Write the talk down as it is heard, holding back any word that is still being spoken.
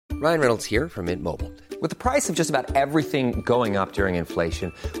Ryan Reynolds here from Mint Mobile. With the price of just about everything going up during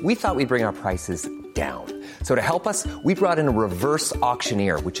inflation, we thought we'd bring our prices down. So to help us, we brought in a reverse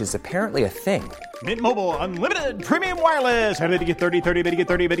auctioneer, which is apparently a thing. Mint Mobile Unlimited Premium Wireless. How to get 30, 30, bit to get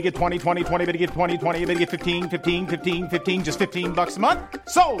 30, bit to get 20, 20, 20, bit to get 20, 20, bit to get 15, 15, 15, 15, just $15 a month?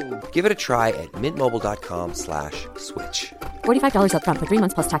 Sold! Give it a try at mintmobile.com/switch. $45 up front for 3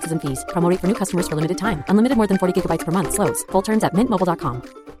 months plus taxes and fees. Promo rate for new customers for limited time. Unlimited more than 40 gigabytes per month. Slows full terms at mintmobile.com.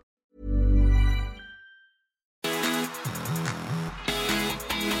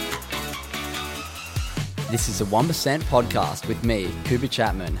 This is a 1% podcast with me, Cooper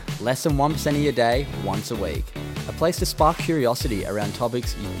Chapman. Less than 1% of your day, once a week. A place to spark curiosity around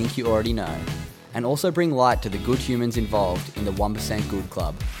topics you think you already know. And also bring light to the good humans involved in the 1% Good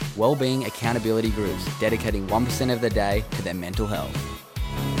Club. Wellbeing accountability groups dedicating 1% of their day to their mental health.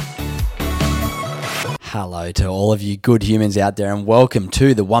 Hello to all of you good humans out there and welcome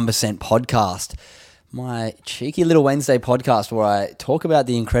to the 1% podcast. My cheeky little Wednesday podcast where I talk about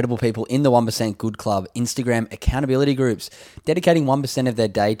the incredible people in the 1% Good Club Instagram accountability groups, dedicating 1% of their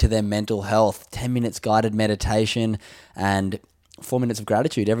day to their mental health, 10 minutes guided meditation, and 4 minutes of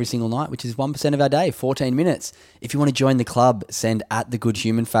gratitude every single night, which is 1% of our day, 14 minutes. If you want to join the club, send at The Good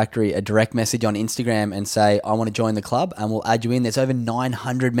Human Factory a direct message on Instagram and say, I want to join the club, and we'll add you in. There's over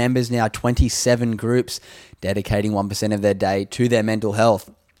 900 members now, 27 groups dedicating 1% of their day to their mental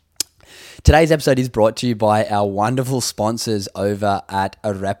health. Today's episode is brought to you by our wonderful sponsors over at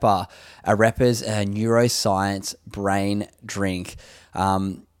Arepa. Arepa's a neuroscience brain drink.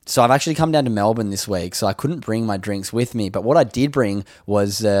 So I've actually come down to Melbourne this week, so I couldn't bring my drinks with me. But what I did bring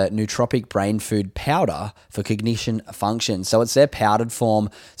was nootropic brain food powder for cognition function. So it's their powdered form,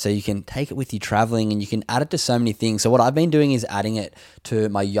 so you can take it with you traveling and you can add it to so many things. So what I've been doing is adding it to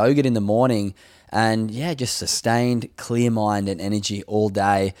my yogurt in the morning and just sustained clear mind and energy all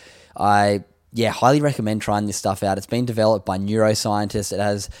day. I highly recommend trying this stuff out. It's been developed by neuroscientists. It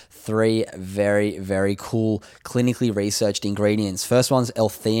has 3 very, very cool clinically researched ingredients. First one's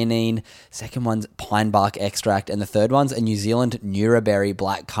L-theanine, second one's pine bark extract, and the third one's a New Zealand Neuroberry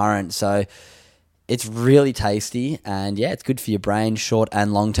black currant. So it's really tasty and it's good for your brain, short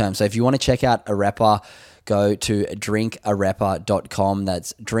and long term. So if you want to check out Arepa, go to drinkarepa.com.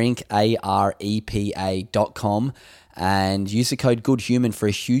 That's drinkarepa.com. And use the code GOODHUMAN for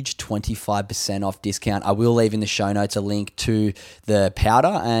a huge 25% off discount. I will leave in the show notes a link to the powder.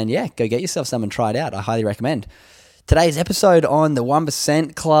 And go get yourself some and try it out. I highly recommend. Today's episode on the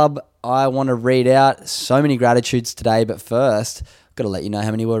 1% Club, I want to read out so many gratitudes today. But first, I've got to let you know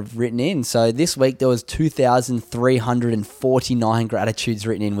how many were written in. So this week there was 2,349 gratitudes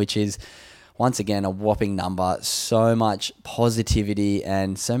written in, which is once again a whopping number. So much positivity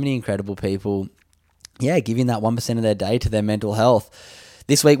and so many incredible people giving that 1% of their day to their mental health.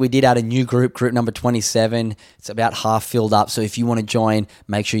 This week we did add a new group number 27. It's about half filled up. So if you want to join,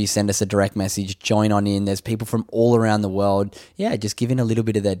 make sure you send us a direct message. Join on in. There's people from all around the world. Just giving a little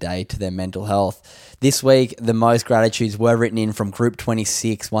bit of their day to their mental health. This week, the most gratitudes were written in from group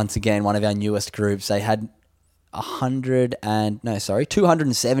 26. Once again, one of our newest groups. They had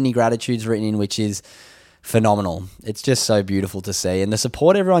 270 gratitudes written in, which is phenomenal. It's just so beautiful to see. And the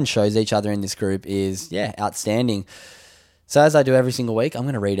support everyone shows each other in this group is, outstanding. So as I do every single week, I'm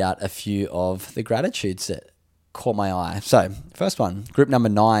going to read out a few of the gratitudes that caught my eye. So first one, group number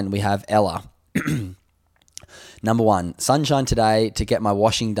 9, we have Ella. Number 1, sunshine today to get my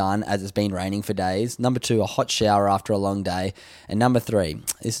washing done as it's been raining for days. Number 2, a hot shower after a long day. And number 3,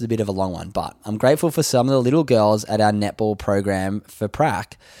 this is a bit of a long one, but I'm grateful for some of the little girls at our netball program for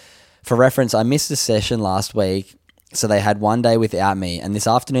prac. For reference, I missed a session last week, so they had one day without me, and this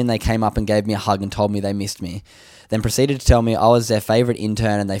afternoon they came up and gave me a hug and told me they missed me. Then proceeded to tell me I was their favourite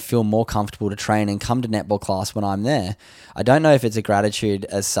intern and they feel more comfortable to train and come to netball class when I'm there. I don't know if it's a gratitude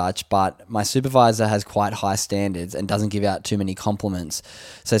as such, but my supervisor has quite high standards and doesn't give out too many compliments.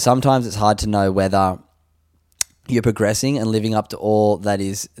 So sometimes it's hard to know whether you're progressing and living up to all that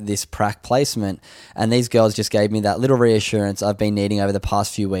is this prac placement. And these girls just gave me that little reassurance I've been needing over the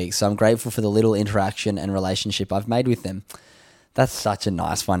past few weeks. So I'm grateful for the little interaction and relationship I've made with them. That's such a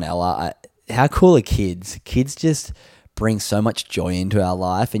nice one, Ella. How cool are kids? Kids just bring so much joy into our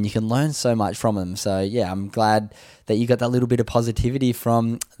life and you can learn so much from them. So I'm glad that you got that little bit of positivity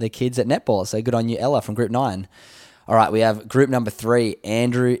from the kids at netball. So good on you, Ella, from group 9. All right, we have group number 3,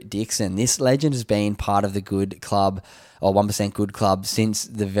 Andrew Dixon. This legend has been part of the Good Club, or 1% Good Club, since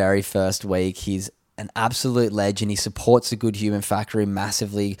the very first week. He's an absolute legend. He supports the Good Human Factory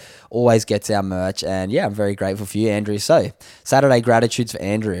massively, always gets our merch, and I'm very grateful for you, Andrew. So, Saturday gratitudes for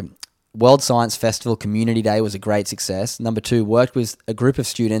Andrew. World Science Festival Community Day was a great success. Number 2, worked with a group of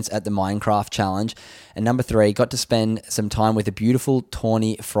students at the Minecraft Challenge. And number 3, got to spend some time with a beautiful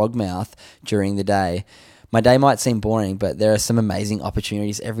tawny frogmouth during the day. My day might seem boring, but there are some amazing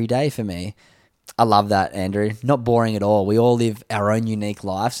opportunities every day for me. I love that, Andrew. Not boring at all. We all live our own unique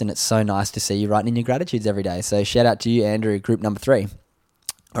lives, and it's so nice to see you writing in your gratitudes every day. So shout out to you, Andrew, group number 3.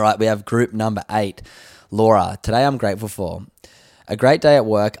 All right, we have group number 8. Laura, today I'm grateful for a great day at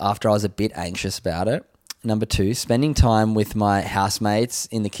work after I was a bit anxious about it. Number 2, spending time with my housemates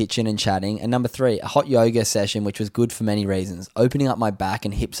in the kitchen and chatting. And number 3, a hot yoga session, which was good for many reasons. Opening up my back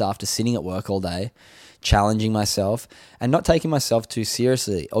and hips after sitting at work all day, challenging myself, and not taking myself too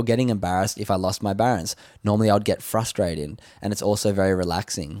seriously or getting embarrassed if I lost my balance. Normally I'd get frustrated, and it's also very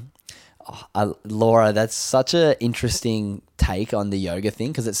relaxing. Laura, that's such an interesting take on the yoga thing,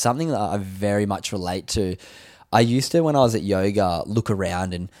 because it's something that I very much relate to. I used to, when I was at yoga, look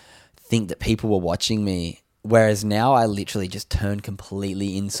around and think that people were watching me, whereas now I literally just turn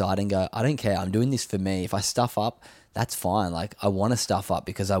completely inside and go, I don't care, I'm doing this for me. If I stuff up, that's fine. Like, I want to stuff up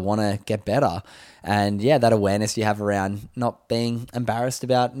because I want to get better. And yeah, that awareness you have around not being embarrassed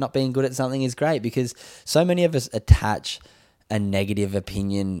about not being good at something is great, because so many of us attach a negative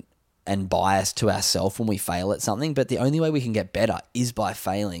opinion and bias to ourselves when we fail at something, but the only way we can get better is by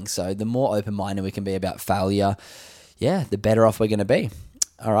failing. So the more open-minded we can be about failure, the better off we're going to be.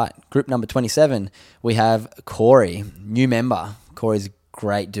 All right, group number 27, we have Corey, new member. Corey's a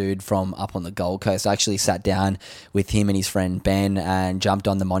great dude from up on the Gold Coast. I actually sat down with him and his friend Ben and jumped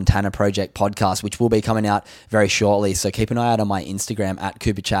on the Montana Project podcast, which will be coming out very shortly. So keep an eye out on my Instagram at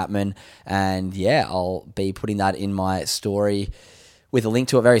Cooper Chapman. And I'll be putting that in my story with a link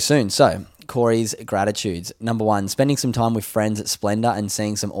to it very soon. So, Corey's gratitudes. Number 1, spending some time with friends at Splendor and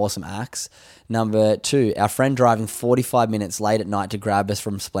seeing some awesome acts. Number 2, our friend driving 45 minutes late at night to grab us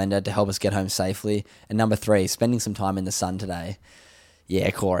from Splendor to help us get home safely. And number 3, spending some time in the sun today. Yeah,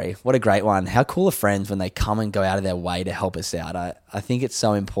 Corey, what a great one. How cool are friends when they come and go out of their way to help us out? I think it's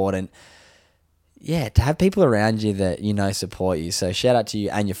so important, to have people around you that support you. So shout out to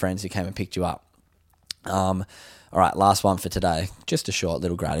you and your friends who came and picked you up. All right, last one for today. Just a short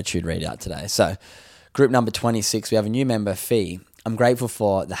little gratitude readout today. So, group number 26, we have a new member, Fee. I'm grateful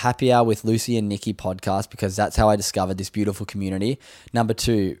for the Happy Hour with Lucy and Nikki podcast, because that's how I discovered this beautiful community. Number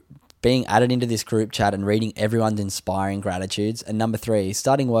 2, being added into this group chat and reading everyone's inspiring gratitudes. And number 3,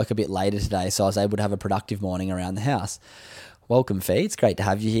 starting work a bit later today, so I was able to have a productive morning around the house. Welcome, Fee. It's great to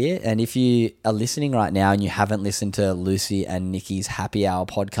have you here. And if you are listening right now and you haven't listened to Lucy and Nikki's Happy Hour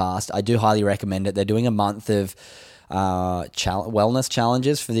podcast, I do highly recommend it. They're doing a month of wellness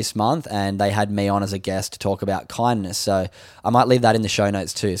challenges for this month, and they had me on as a guest to talk about kindness. So I might leave that in the show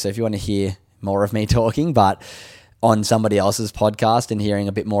notes too. So if you want to hear more of me talking, but on somebody else's podcast and hearing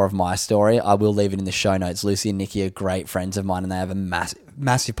a bit more of my story, I will leave it in the show notes. Lucy and Nikki are great friends of mine, and they have a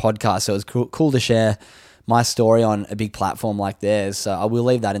massive podcast. So it's cool to share my story on a big platform like theirs. So I will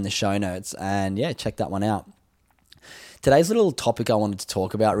leave that in the show notes, and check that one out. Today's little topic I wanted to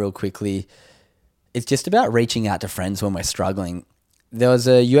talk about real quickly, it's just about reaching out to friends when we're struggling. There was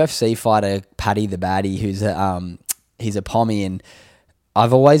a UFC fighter, Paddy the Baddy, who's he's a Pommy, and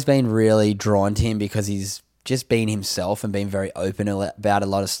I've always been really drawn to him because he's just been himself and been very open about a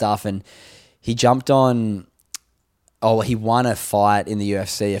lot of stuff. And he he won a fight in the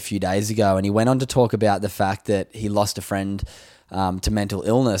UFC a few days ago, and he went on to talk about the fact that he lost a friend to mental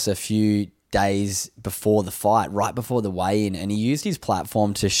illness a few days before the fight, right before the weigh-in, and he used his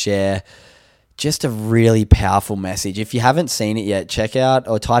platform to share just a really powerful message. If you haven't seen it yet, check out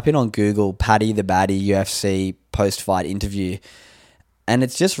or type in on Google Paddy the Baddy UFC post-fight interview. And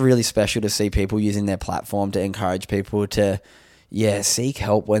it's just really special to see people using their platform to encourage people to, seek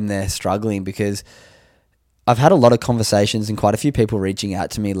help when they're struggling, because I've had a lot of conversations and quite a few people reaching out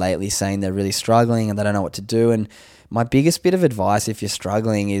to me lately saying they're really struggling and they don't know what to do. And my biggest bit of advice if you're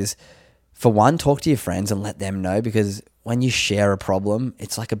struggling is, for one, talk to your friends and let them know, because when you share a problem,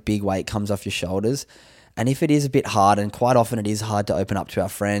 it's like a big weight comes off your shoulders. And if it is a bit hard, and quite often it is hard to open up to our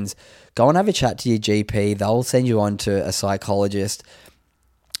friends, go and have a chat to your GP. They'll send you on to a psychologist.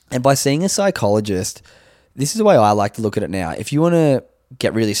 And by seeing a psychologist, this is the way I like to look at it now. If you want to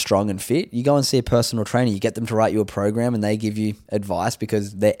get really strong and fit, you go and see a personal trainer. You get them to write you a program and they give you advice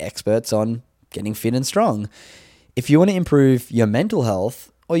because they're experts on getting fit and strong. If you want to improve your mental health,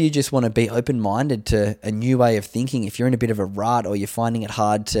 or you just want to be open-minded to a new way of thinking, if you're in a bit of a rut or you're finding it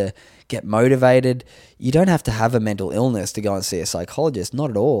hard to get motivated, you don't have to have a mental illness to go and see a psychologist. Not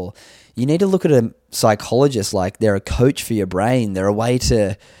at all. You need to look at a psychologist like they're a coach for your brain. They're a way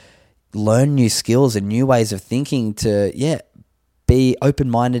to learn new skills and new ways of thinking to, be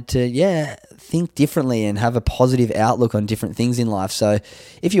open-minded to, think differently and have a positive outlook on different things in life. So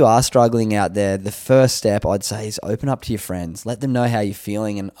if you are struggling out there, the first step I'd say is open up to your friends. Let them know how you're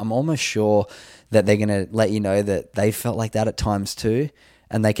feeling. And I'm almost sure that they're going to let you know that they felt like that at times too,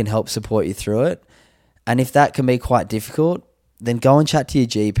 and they can help support you through it. And if that can be quite difficult, then go and chat to your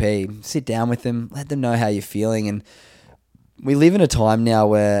GP, sit down with them, let them know how you're feeling. And we live in a time now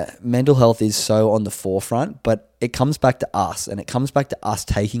where mental health is so on the forefront, but it comes back to us, and it comes back to us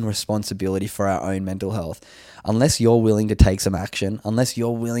taking responsibility for our own mental health. Unless you're willing to take some action, unless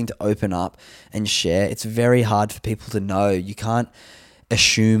you're willing to open up and share, it's very hard for people to know. You can't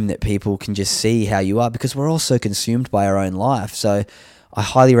assume that people can just see how you are, because we're all so consumed by our own life. So I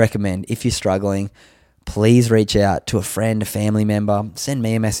highly recommend, if you're struggling, please reach out to a friend, a family member, send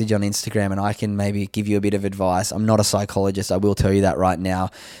me a message on Instagram and I can maybe give you a bit of advice. I'm not a psychologist, I will tell you that right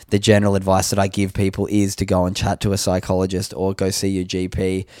now. The general advice that I give people is to go and chat to a psychologist or go see your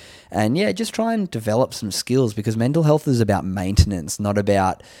GP. And just try and develop some skills, because mental health is about maintenance, not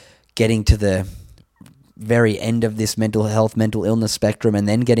about getting to the very end of this mental illness spectrum and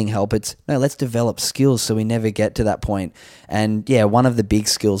then getting help. It's no, let's develop skills so we never get to that point. And one of the big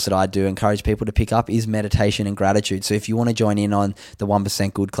skills that I do encourage people to pick up is meditation and gratitude. So if you want to join in on the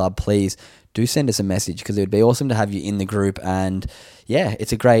 1% Good Club, please do send us a message, because it would be awesome to have you in the group. And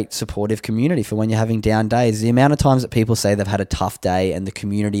it's a great supportive community for when you're having down days. The amount of times that people say they've had a tough day and the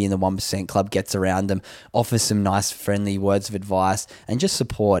community in the 1% Club gets around them, offers some nice friendly words of advice and just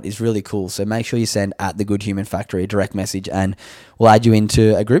support is really cool. So make sure you send at The Good Human Factory a direct message and we'll add you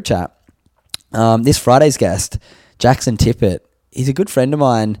into a group chat. This Friday's guest, Jackson Tippett, he's a good friend of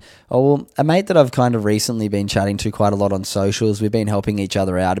mine. A mate that I've kind of recently been chatting to quite a lot on socials. We've been helping each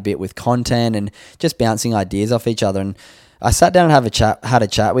other out a bit with content and just bouncing ideas off each other. And I sat down and had a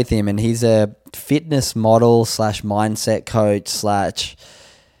chat with him, and he's a fitness model / mindset coach I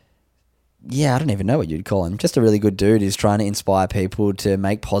don't even know what you'd call him. Just a really good dude who's trying to inspire people to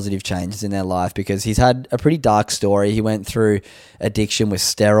make positive changes in their life, because he's had a pretty dark story. He went through addiction with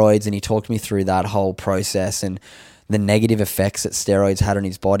steroids, and he talked me through that whole process and the negative effects that steroids had on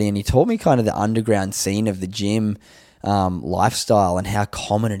his body. And he taught me kind of the underground scene of the gym lifestyle and how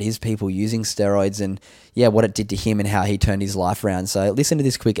common it is, people using steroids, and what it did to him and how he turned his life around. So listen to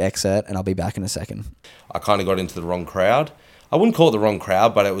this quick excerpt and I'll be back in a second. I kind of got into the wrong crowd. I wouldn't call it the wrong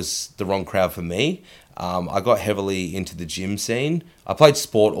crowd, but it was the wrong crowd for me. I got heavily into the gym scene. I played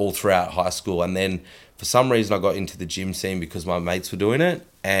sport all throughout high school, and then for some reason I got into the gym scene because my mates were doing it,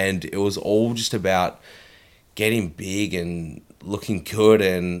 and it was all just about getting big and looking good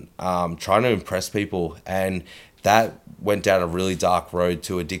and trying to impress people. And that went down a really dark road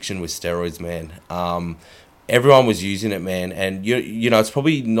to addiction with steroids, man. Everyone was using it, man. And, you know, it's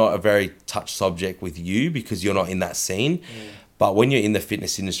probably not a very touched subject with you because you're not in that scene. But when you're in the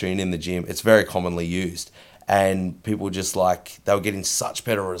fitness industry and in the gym, it's very commonly used. And people just they were getting such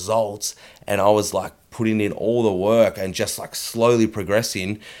better results. And I was putting in all the work and just slowly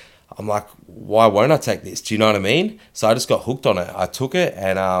progressing. I'm like, why won't I take this? Do you know what I mean? So I just got hooked on it. I took it,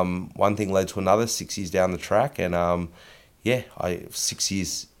 and one thing led to another 6 years down the track. And I 6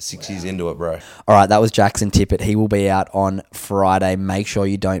 years into it, bro. All right, that was Jackson Tippett. He will be out on Friday. Make sure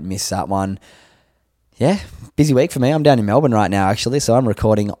you don't miss that one. Busy week for me. I'm down in Melbourne right now, actually, so I'm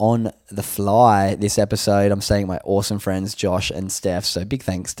recording on the fly this episode. I'm staying with my awesome friends, Josh and Steph, so big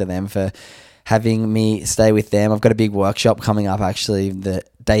thanks to them for having me stay with them. I've got a big workshop coming up, actually, the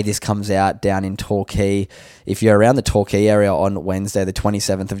day this comes out, down in Torquay. If you're around the Torquay area on Wednesday, the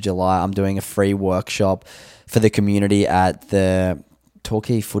 27th of July, I'm doing a free workshop for the community at the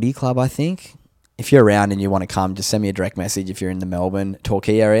Torquay Footy Club, I think. If you're around and you want to come, just send me a direct message if you're in the Melbourne,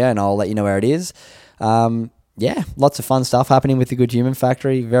 Torquay area, and I'll let you know where it is. Lots of fun stuff happening with the Good Human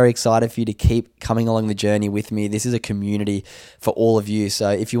Factory. Very excited for you to keep coming along the journey with me. This is a community for all of you. So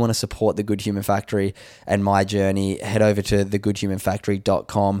if you want to support the Good Human Factory and my journey, head over to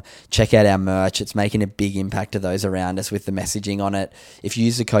thegoodhumanfactory.com. Check out our merch. It's making a big impact to those around us with the messaging on it. If you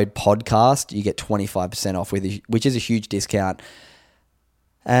use the code podcast, you get 25% off, which is a huge discount.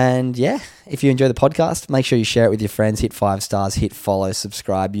 And if you enjoy the podcast, make sure you share it with your friends, hit 5 stars, hit follow,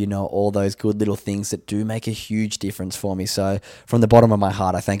 subscribe, all those good little things that do make a huge difference for me. So from the bottom of my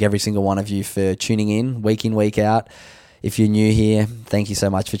heart, I thank every single one of you for tuning in, week out. If you're new here, thank you so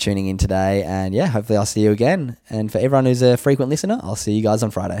much for tuning in today. And hopefully I'll see you again. And for everyone who's a frequent listener, I'll see you guys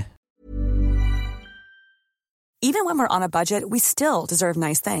on Friday. Even when we're on a budget, we still deserve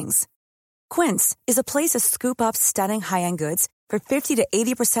nice things. Quince is a place to scoop up stunning high-end goods for 50 to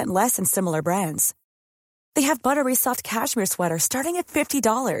 80% less than similar brands. They have buttery soft cashmere sweaters starting at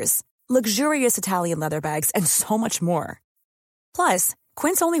 $50, luxurious Italian leather bags, and so much more. Plus,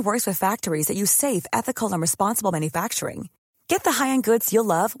 Quince only works with factories that use safe, ethical, and responsible manufacturing. Get the high-end goods you'll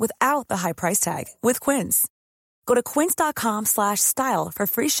love without the high price tag with Quince. Go to quince.com/style for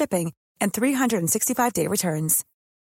free shipping and 365-day returns.